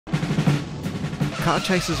Car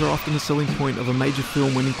chases are often a selling point of a major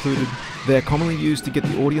film when included. They are commonly used to get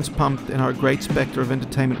the audience pumped and are a great spectre of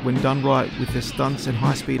entertainment when done right with their stunts and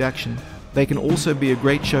high-speed action. They can also be a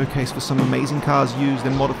great showcase for some amazing cars used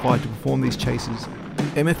and modified to perform these chases.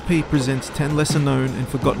 MFP presents 10 lesser known and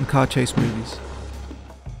forgotten car chase movies.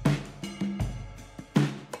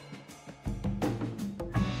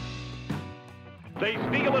 They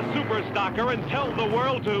steal a super stocker and tell the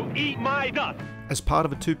world to eat my dust. As part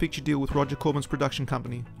of a two-picture deal with Roger Corman's production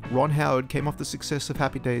company, Ron Howard came off the success of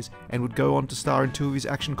Happy Days and would go on to star in two of his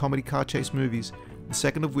action comedy car chase movies, the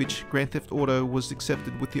second of which, Grand Theft Auto, was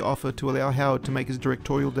accepted with the offer to allow Howard to make his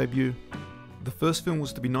directorial debut. The first film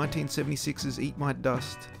was to be 1976's Eat My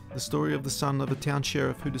Dust, the story of the son of a town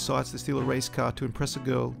sheriff who decides to steal a race car to impress a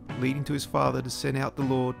girl, leading to his father to send out the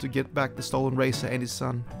law to get back the stolen racer and his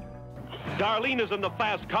son. Darlene is in the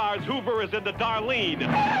fast cars, Hoover is in the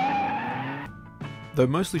Darlene. Though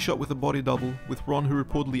mostly shot with a body double, with Ron who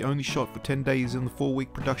reportedly only shot for 10 days in the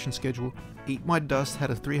 4-week production schedule, Eat My Dust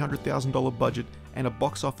had a $300,000 budget and a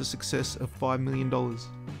box office success of $5 million.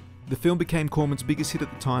 The film became Corman's biggest hit at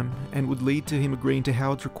the time, and would lead to him agreeing to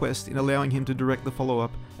Howard's request in allowing him to direct the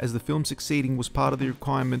follow-up, as the film succeeding was part of the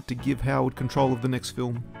requirement to give Howard control of the next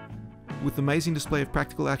film. With amazing display of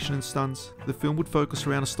practical action and stunts, the film would focus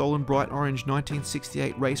around a stolen bright orange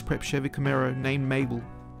 1968 race prep Chevy Camaro named Mabel.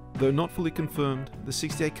 Though not fully confirmed, the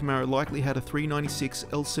 68 Camaro likely had a 396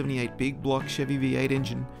 L78 big block Chevy V8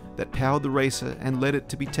 engine that powered the racer and led it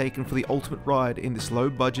to be taken for the ultimate ride in this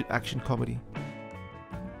low-budget action comedy.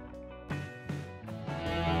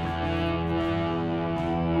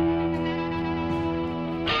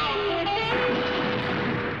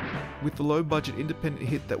 With the low-budget independent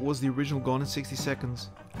hit that was the original Gone in 60 Seconds,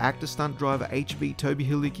 actor-stunt driver HB Toby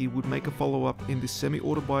Halicki would make a follow-up in this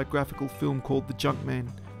semi-autobiographical film called The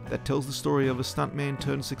Junkman, that tells the story of a stuntman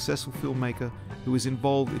turned successful filmmaker who is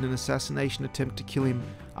involved in an assassination attempt to kill him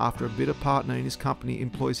after a bitter partner in his company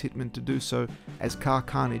employs hitmen to do so as car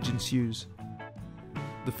carnage ensues.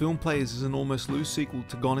 The film plays as an almost loose sequel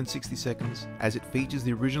to Gone in 60 Seconds, as it features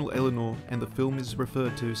the original Eleanor and the film is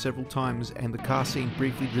referred to several times and the car scene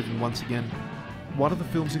briefly driven once again. One of the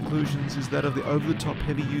film's inclusions is that of the over-the-top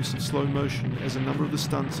heavy use of slow motion, as a number of the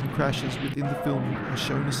stunts and crashes within the film are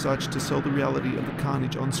shown as such to sell the reality of the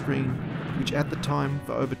carnage on screen, which at the time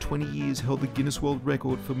for over 20 years held the Guinness World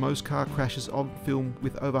Record for most car crashes on film,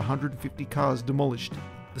 with over 150 cars demolished.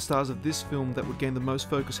 The stars of this film that would gain the most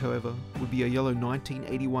focus, however, would be a yellow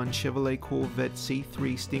 1981 Chevrolet Corvette C3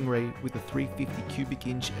 Stingray with a 350 cubic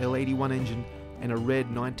inch L81 engine, and a red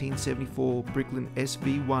 1974 Bricklin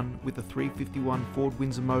SV1 with a 351 Ford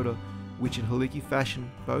Windsor motor, which in Halicki fashion,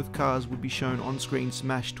 both cars would be shown on screen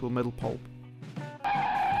smashed to a metal pulp.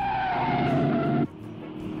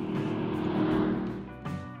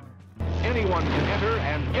 Anyone can enter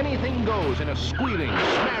and anything goes in a squealing,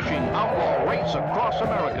 smashing outlaw race across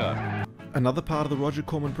America. Another part of the Roger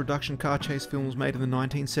Corman production car chase films made in the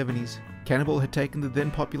 1970s, Cannonball had taken the then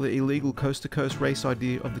popular illegal coast-to-coast race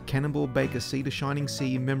idea of the Cannonball Baker Sea to Shining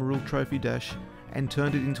Sea Memorial Trophy Dash and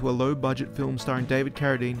turned it into a low-budget film starring David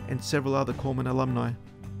Carradine and several other Corman alumni.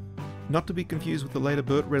 Not to be confused with the later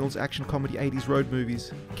Burt Reynolds action comedy 80s road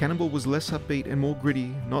movies, Cannonball was less upbeat and more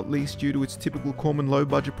gritty, not least due to its typical Corman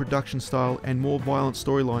low-budget production style and more violent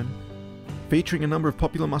storyline. Featuring a number of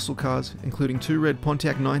popular muscle cars, including two red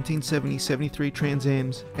Pontiac 1970-73 Trans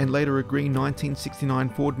Ams and later a green 1969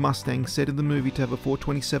 Ford Mustang, said in the movie to have a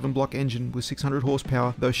 427 block engine with 600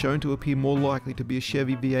 horsepower, though shown to appear more likely to be a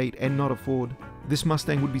Chevy V8 and not a Ford. This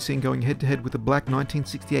Mustang would be seen going head-to-head with a black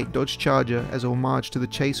 1968 Dodge Charger as a homage to the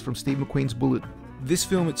chase from Steve McQueen's Bullitt. This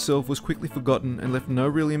film itself was quickly forgotten and left no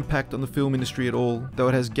real impact on the film industry at all, though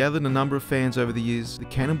it has gathered a number of fans over the years. The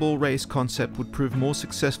Cannonball race concept would prove more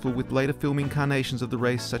successful with later film incarnations of the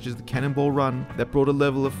race, such as the Cannonball Run, that brought a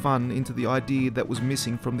level of fun into the idea that was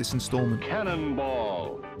missing from this installment.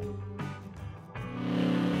 Cannonball.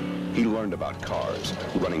 He learned about cars,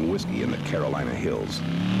 running whiskey in the Carolina hills.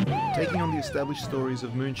 Taking on the established stories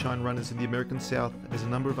of moonshine runners in the American South, as a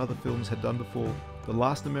number of other films had done before, The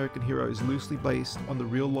Last American Hero is loosely based on the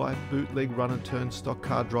real-life bootleg runner turned stock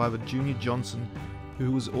car driver Junior Johnson, who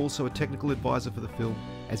was also a technical advisor for the film,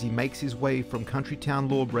 as he makes his way from country town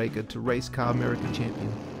lawbreaker to race car American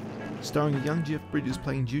champion. Starring a young Jeff Bridges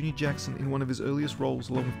playing Junior Jackson in one of his earliest roles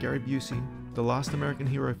along with Gary Busey, The Last American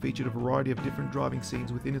Hero featured a variety of different driving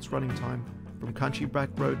scenes within its running time, from country back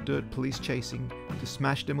road dirt police chasing to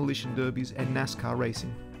smash demolition derbies and NASCAR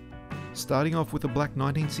racing. Starting off with a black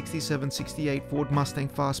 1967-68 Ford Mustang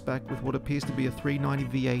Fastback with what appears to be a 390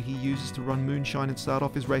 V8 he uses to run moonshine and start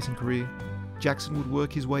off his racing career, Jackson would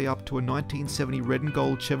work his way up to a 1970 red and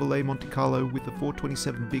gold Chevrolet Monte Carlo with a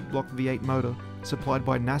 427 big block V8 motor, supplied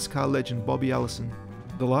by NASCAR legend Bobby Allison.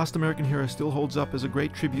 The Last American Hero still holds up as a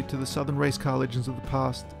great tribute to the Southern race car legends of the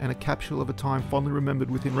past, and a capsule of a time fondly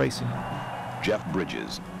remembered within racing. Jeff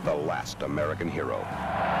Bridges, The Last American Hero.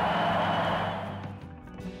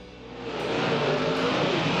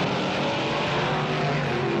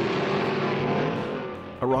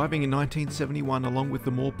 Arriving in 1971 along with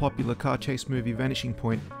the more popular car chase movie Vanishing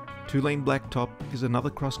Point, Two-Lane Blacktop is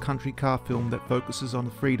another cross-country car film that focuses on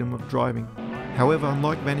the freedom of driving. However,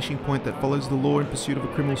 unlike Vanishing Point that follows the law in pursuit of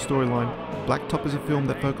a criminal storyline, Blacktop is a film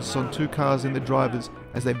that focuses on two cars and their drivers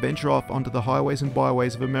as they venture off onto the highways and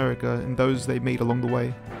byways of America and those they meet along the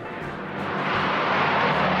way.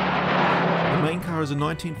 The main car is a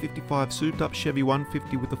 1955 souped-up Chevy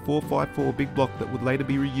 150 with a 454 big block that would later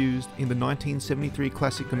be reused in the 1973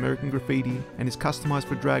 classic American Graffiti and is customized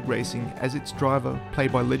for drag racing, as its driver,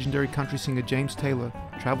 played by legendary country singer James Taylor,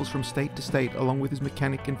 travels from state to state along with his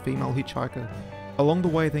mechanic and female hitchhiker. Along the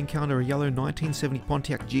way they encounter a yellow 1970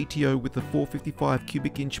 Pontiac GTO with a 455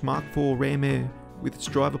 cubic inch Mark IV Ram Air, with its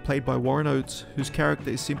driver played by Warren Oates, whose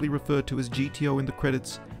character is simply referred to as GTO in the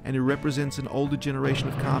credits, and who represents an older generation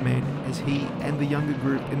of carmen, as he and the younger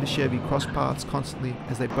group in the Chevy cross paths constantly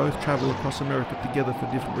as they both travel across America together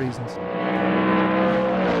for different reasons.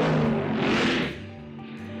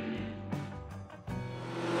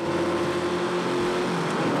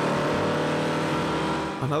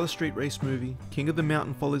 Another street race movie, King of the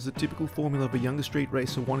Mountain follows the typical formula of a younger street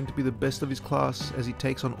racer wanting to be the best of his class as he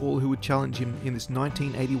takes on all who would challenge him in this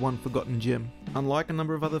 1981 forgotten gem. Unlike a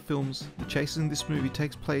number of other films, the chases in this movie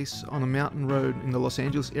takes place on a mountain road in the Los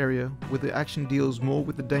Angeles area, where the action deals more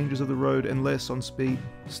with the dangers of the road and less on speed.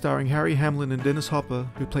 Starring Harry Hamlin and Dennis Hopper,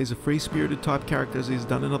 who plays a free-spirited type character as he has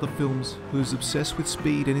done in other films, who is obsessed with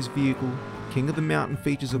speed and his vehicle, King of the Mountain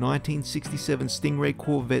features a 1967 Stingray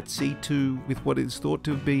Corvette C2 with what is thought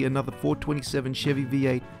to be another 427 Chevy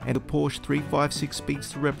V8 and a Porsche 356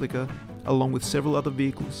 Speedster replica, along with several other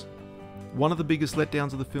vehicles. One of the biggest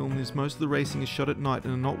letdowns of the film is most of the racing is shot at night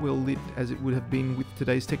and are not well lit as it would have been with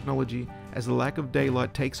today's technology, as the lack of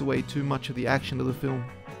daylight takes away too much of the action of the film.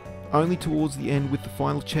 Only towards the end, with the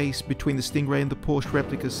final chase between the Stingray and the Porsche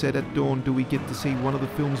replica set at dawn, do we get to see one of the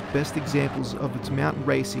film's best examples of its mountain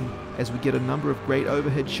racing, as we get a number of great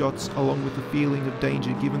overhead shots along with the feeling of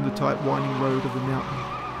danger given the tight winding road of the mountain.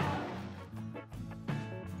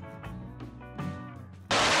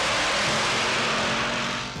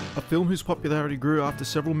 A film whose popularity grew after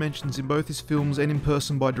several mentions in both his films and in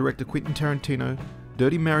person by director Quentin Tarantino,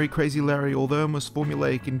 Dirty Mary Crazy Larry, although almost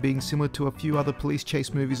formulaic in being similar to a few other police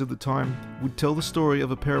chase movies of the time, would tell the story of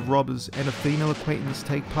a pair of robbers and a female acquaintance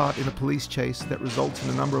take part in a police chase that results in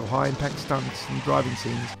a number of high-impact stunts and driving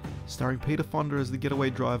scenes. Starring Peter Fonda as the getaway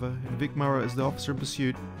driver and Vic Morrow as the officer in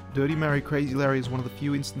pursuit, Dirty Mary Crazy Larry is one of the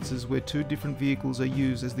few instances where two different vehicles are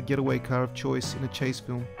used as the getaway car of choice in a chase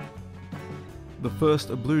film. The first,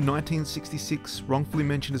 a blue 1966, wrongfully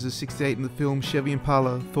mentioned as a 68 in the film Chevy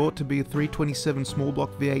Impala, thought to be a 327 small block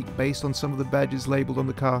V8 based on some of the badges labelled on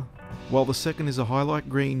the car. While the second is a highlight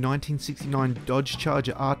green 1969 Dodge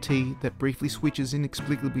Charger RT that briefly switches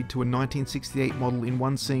inexplicably to a 1968 model in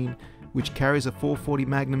one scene, which carries a 440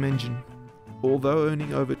 Magnum engine. Although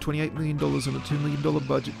earning over $28 million on a $2 million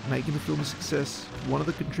budget, making the film a success, one of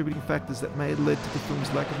the contributing factors that may have led to the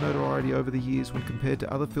film's lack of notoriety over the years when compared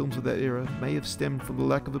to other films of that era may have stemmed from the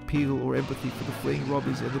lack of appeal or empathy for the fleeing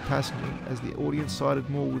robbers and the passenger, as the audience sided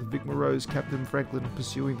more with Vic Morrow's Captain Franklin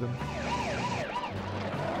pursuing them.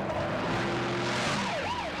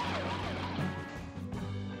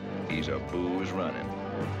 He's a booze running,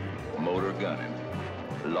 motor gunning,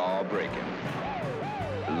 law breaking,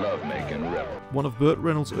 love-making rebel. One of Burt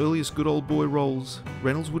Reynolds' earliest good old boy roles,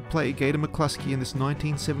 Reynolds would play Gator McCluskey in this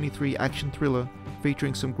 1973 action thriller,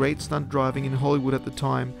 featuring some great stunt driving in Hollywood at the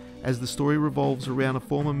time, as the story revolves around a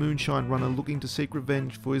former moonshine runner looking to seek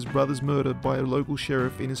revenge for his brother's murder by a local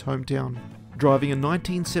sheriff in his hometown. Driving a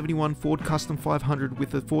 1971 Ford Custom 500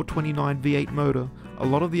 with a 429 V8 motor, a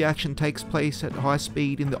lot of the action takes place at high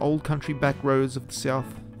speed in the old country back roads of the South,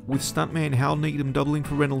 with stuntman Hal Needham doubling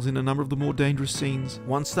for Reynolds in a number of the more dangerous scenes.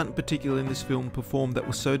 One stunt in particular in this film performed that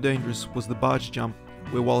was so dangerous was the barge jump,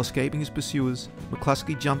 where while escaping his pursuers,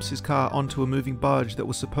 McCluskey jumps his car onto a moving barge that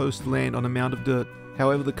was supposed to land on a mound of dirt.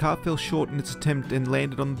 However, the car fell short in its attempt and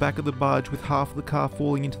landed on the back of the barge, with half of the car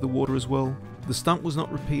falling into the water as well. The stunt was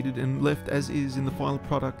not repeated and left as is in the final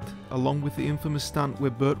product, along with the infamous stunt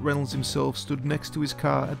where Burt Reynolds himself stood next to his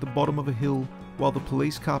car at the bottom of a hill while the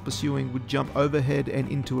police car pursuing would jump overhead and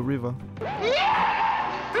into a river.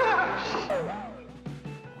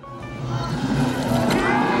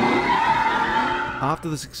 After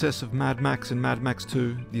the success of Mad Max and Mad Max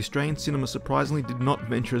 2, the Australian cinema surprisingly did not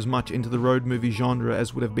venture as much into the road movie genre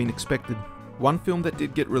as would have been expected. One film that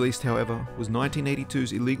did get released, however, was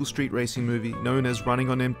 1982's illegal street racing movie known as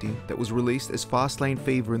Running on Empty, that was released as Fast Lane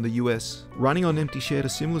Fever in the US. Running on Empty shared a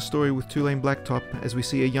similar story with Two Lane Blacktop, as we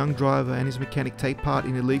see a young driver and his mechanic take part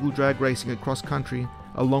in illegal drag racing across country,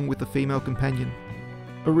 along with a female companion.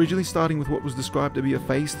 Originally starting with what was described to be a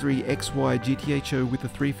Phase 3 XY GTHO with a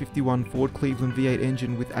 351 Ford Cleveland V8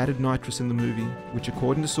 engine with added nitrous in the movie, which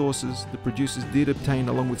according to sources, the producers did obtain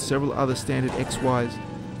along with several other standard XYs.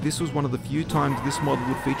 This was one of the few times this model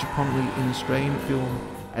would feature prominently in Australian film,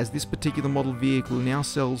 as this particular model vehicle now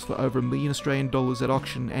sells for over $1 million Australian at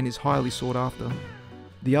auction and is highly sought after.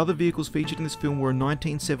 The other vehicles featured in this film were a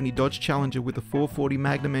 1970 Dodge Challenger with a 440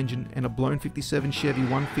 Magnum engine and a blown 57 Chevy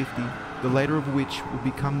 150, the later of which would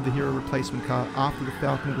become the hero replacement car after the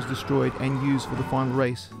Falcon was destroyed and used for the final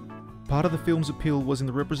race. Part of the film's appeal was in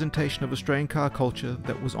the representation of Australian car culture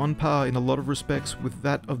that was on par in a lot of respects with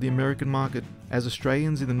that of the American market, as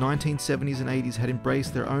Australians in the 1970s and 80s had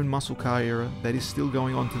embraced their own muscle car era that is still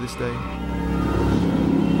going on to this day.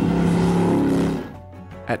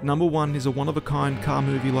 At number 1 is a one-of-a-kind car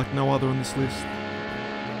movie like no other on this list.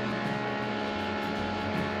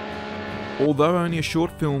 Although only a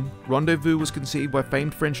short film, Rendezvous was conceived by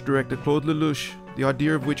famed French director Claude Lelouch, the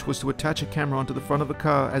idea of which was to attach a camera onto the front of a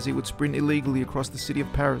car as he would sprint illegally across the city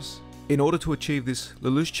of Paris. In order to achieve this,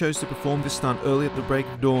 Lelouch chose to perform this stunt early at the break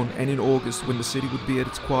of dawn and in August when the city would be at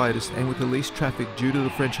its quietest and with the least traffic due to the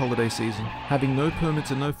French holiday season. Having no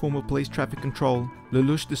permits and no form of police traffic control,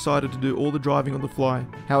 Lelouch decided to do all the driving on the fly.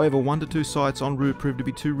 However, 1 to 2 sites en route proved to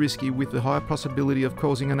be too risky with the high possibility of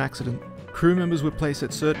causing an accident. Crew members were placed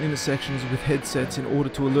at certain intersections with headsets in order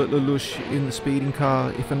to alert Lelouch in the speeding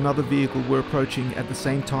car if another vehicle were approaching at the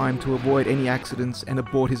same time to avoid any accidents and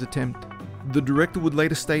abort his attempt. The director would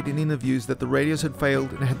later state in interviews that the radios had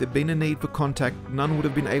failed and had there been a need for contact, none would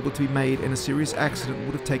have been able to be made and a serious accident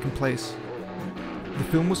would have taken place. The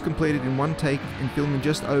film was completed in one take and filmed in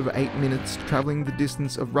just over 8 minutes, travelling the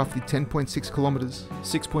distance of roughly 10.6 kilometers,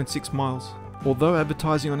 6.6 miles. Although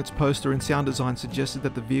advertising on its poster and sound design suggested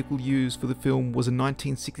that the vehicle used for the film was a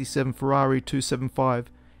 1967 Ferrari 275,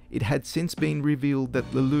 it had since been revealed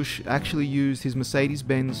that Lelouch actually used his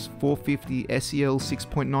Mercedes-Benz 450 SEL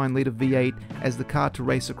 6.9 litre V8 as the car to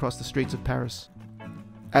race across the streets of Paris.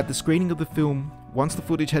 At the screening of the film, once the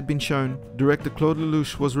footage had been shown, director Claude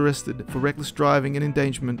Lelouch was arrested for reckless driving and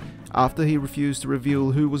endangerment after he refused to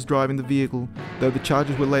reveal who was driving the vehicle, though the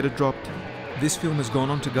charges were later dropped. This film has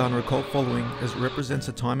gone on to garner a cult following as it represents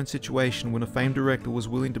a time and situation when a famed director was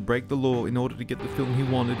willing to break the law in order to get the film he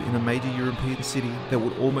wanted in a major European city that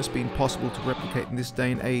would almost be impossible to replicate in this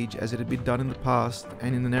day and age as it had been done in the past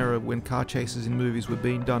and in an era when car chases in movies were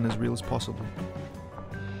being done as real as possible.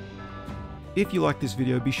 If you like this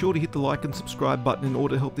video, be sure to hit the like and subscribe button in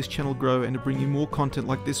order to help this channel grow and to bring you more content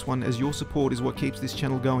like this one, as your support is what keeps this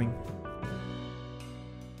channel going.